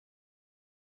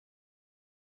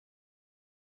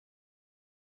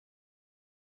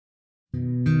Phillips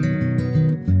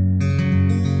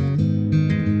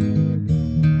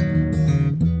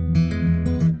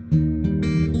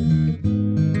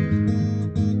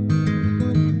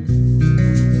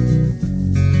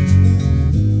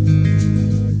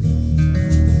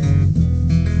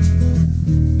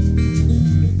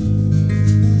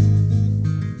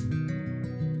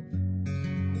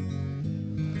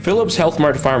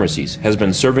HealthMart Pharmacies has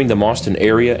been serving the Mauston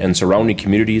area and surrounding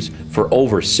communities for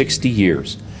over 60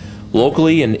 years.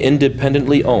 Locally and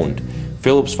independently owned,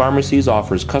 Phillips Pharmacies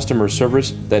offers customer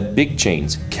service that big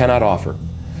chains cannot offer.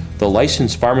 The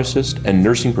licensed pharmacist and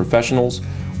nursing professionals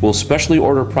will specially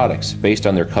order products based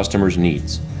on their customers'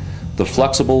 needs. The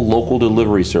flexible local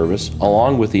delivery service,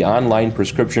 along with the online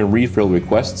prescription refill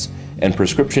requests and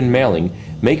prescription mailing,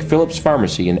 make Phillips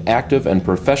Pharmacy an active and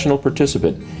professional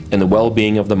participant in the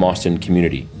well-being of the Mauston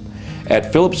community.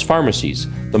 At Phillips Pharmacies,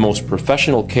 the most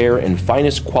professional care and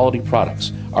finest quality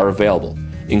products are available,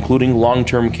 including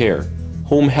long-term care,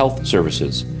 home health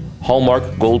services,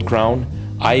 Hallmark Gold Crown,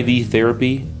 IV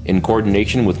therapy in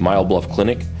coordination with Mile Bluff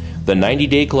Clinic, the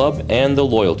 90-Day Club, and the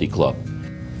Loyalty Club.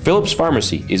 Phillips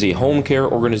Pharmacy is a home care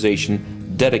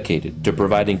organization dedicated to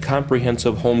providing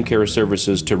comprehensive home care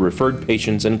services to referred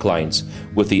patients and clients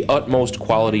with the utmost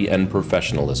quality and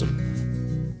professionalism.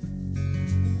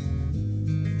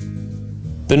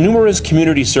 The numerous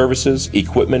community services,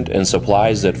 equipment, and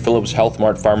supplies that Phillips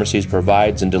HealthMart Pharmacies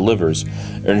provides and delivers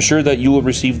ensure that you will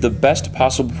receive the best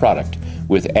possible product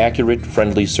with accurate,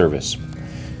 friendly service.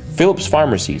 Phillips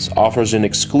Pharmacies offers an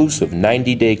exclusive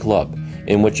 90-Day Club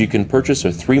in which you can purchase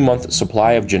a 3-month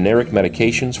supply of generic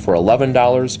medications for $11,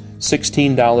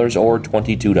 $16, or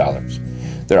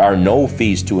 $22. There are no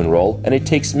fees to enroll, and it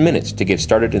takes minutes to get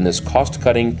started in this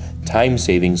cost-cutting,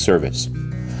 time-saving service.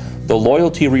 The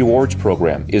Loyalty Rewards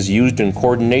program is used in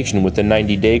coordination with the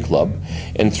 90-Day Club,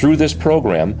 and through this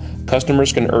program,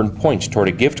 customers can earn points toward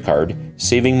a gift card,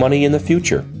 saving money in the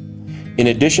future. In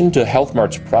addition to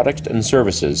HealthMart's products and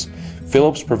services,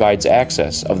 Phillips provides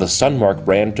access of the Sunmark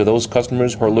brand to those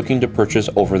customers who are looking to purchase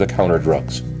over-the-counter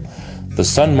drugs. The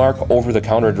Sunmark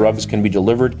over-the-counter drugs can be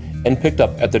delivered and picked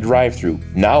up at the drive-thru,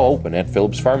 now open at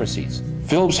Phillips Pharmacies.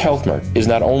 Phillips HealthMart is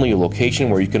not only a location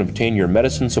where you can obtain your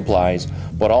medicine supplies,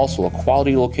 but also a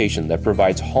quality location that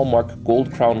provides Hallmark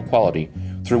Gold Crown quality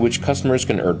through which customers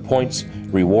can earn points,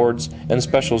 rewards, and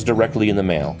specials directly in the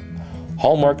mail.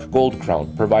 Hallmark Gold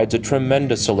Crown provides a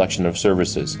tremendous selection of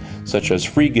services, such as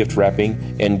free gift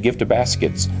wrapping and gift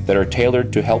baskets that are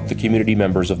tailored to help the community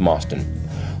members of Mauston.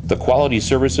 The quality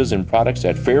services and products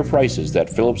at fair prices that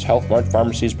Phillips HealthMart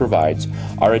Pharmacies provides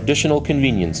are additional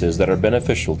conveniences that are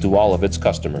beneficial to all of its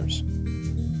customers.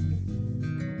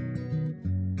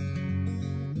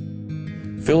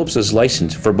 Phillips is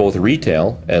licensed for both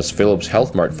retail as Phillips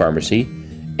HealthMart Pharmacy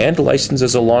and licensed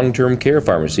as a long-term care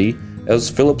pharmacy as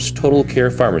Phillips Total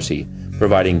Care Pharmacy,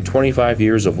 providing 25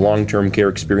 years of long-term care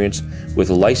experience with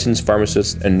licensed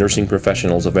pharmacists and nursing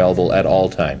professionals available at all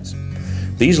times.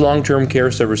 These long-term care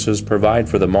services provide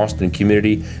for the Mauston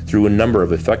community through a number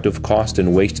of effective cost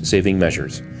and waste-saving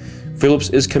measures. Phillips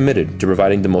is committed to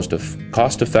providing the most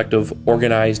cost-effective,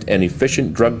 organized, and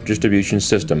efficient drug distribution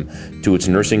system to its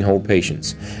nursing home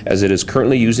patients, as it is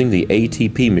currently using the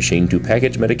ATP machine to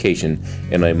package medication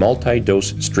in a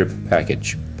multi-dose strip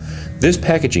package. This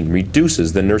packaging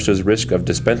reduces the nurse's risk of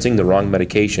dispensing the wrong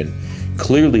medication,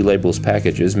 clearly labels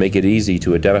packages, make it easy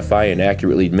to identify and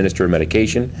accurately administer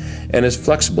medication, and is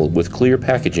flexible with clear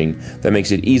packaging that makes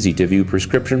it easy to view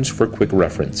prescriptions for quick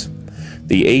reference.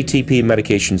 The ATP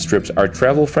medication strips are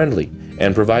travel-friendly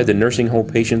and provide the nursing home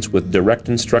patients with direct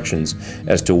instructions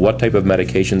as to what type of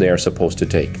medication they are supposed to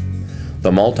take.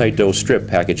 The multi-dose strip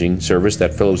packaging service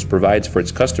that Phillips provides for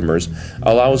its customers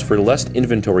allows for less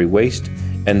inventory waste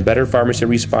and better pharmacy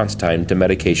response time to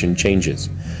medication changes.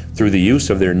 Through the use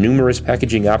of their numerous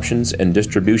packaging options and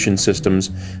distribution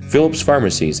systems, Phillips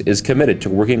Pharmacies is committed to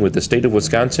working with the state of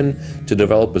Wisconsin to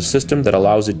develop a system that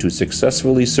allows it to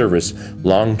successfully service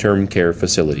long-term care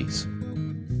facilities.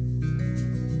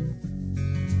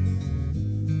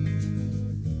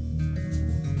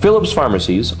 Phillips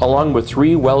Pharmacies, along with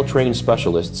 3 well-trained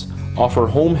specialists, offer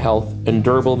home health and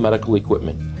durable medical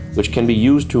equipment, which can be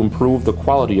used to improve the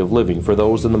quality of living for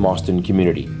those in the Mauston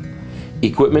community.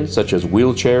 Equipment such as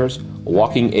wheelchairs,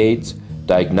 walking aids,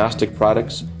 diagnostic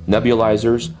products,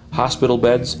 nebulizers, hospital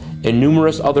beds, and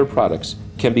numerous other products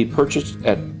can be purchased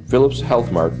at Phillips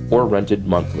HealthMart or rented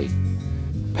monthly.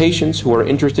 Patients who are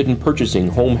interested in purchasing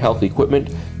home health equipment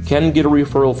can get a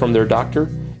referral from their doctor,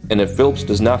 and if Phillips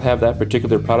does not have that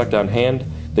particular product on hand,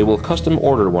 they will custom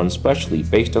order one specially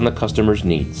based on the customer's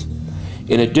needs.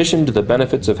 In addition to the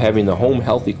benefits of having the home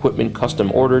health equipment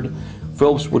custom ordered,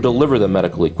 Phillips will deliver the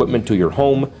medical equipment to your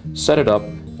home, set it up,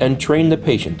 and train the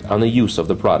patient on the use of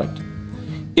the product.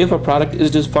 If a product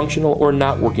is dysfunctional or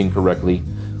not working correctly,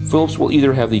 Phillips will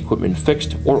either have the equipment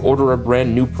fixed or order a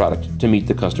brand new product to meet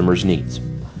the customer's needs.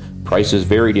 Prices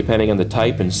vary depending on the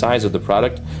type and size of the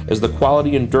product, as the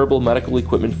quality and durable medical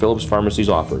equipment Phillips Pharmacies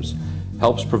offers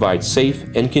helps provide safe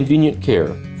and convenient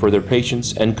care for their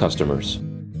patients and customers.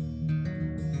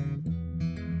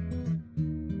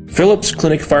 Phillips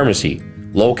Clinic Pharmacy,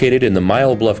 located in the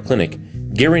Mile Bluff Clinic,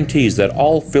 guarantees that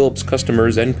all Phillips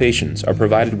customers and patients are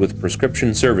provided with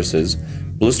prescription services,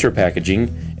 blister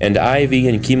packaging, and IV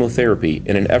and chemotherapy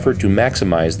in an effort to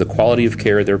maximize the quality of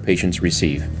care their patients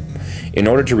receive. In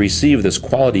order to receive this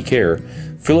quality care,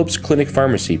 Phillips Clinic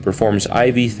Pharmacy performs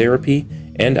IV therapy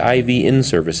and IV in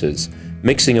services,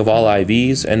 mixing of all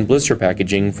IVs and blister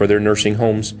packaging for their nursing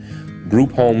homes,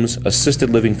 group homes, assisted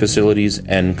living facilities,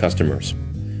 and customers.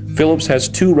 Phillips has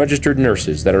 2 registered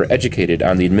nurses that are educated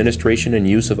on the administration and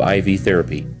use of IV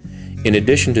therapy. In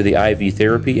addition to the IV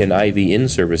therapy and IV in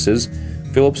services,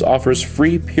 Phillips offers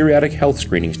free periodic health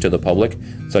screenings to the public,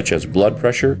 such as blood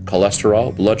pressure,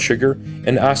 cholesterol, blood sugar,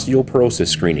 and osteoporosis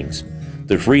screenings.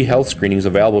 The free health screenings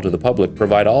available to the public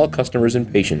provide all customers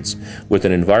and patients with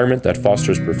an environment that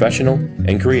fosters professional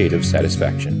and creative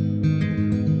satisfaction.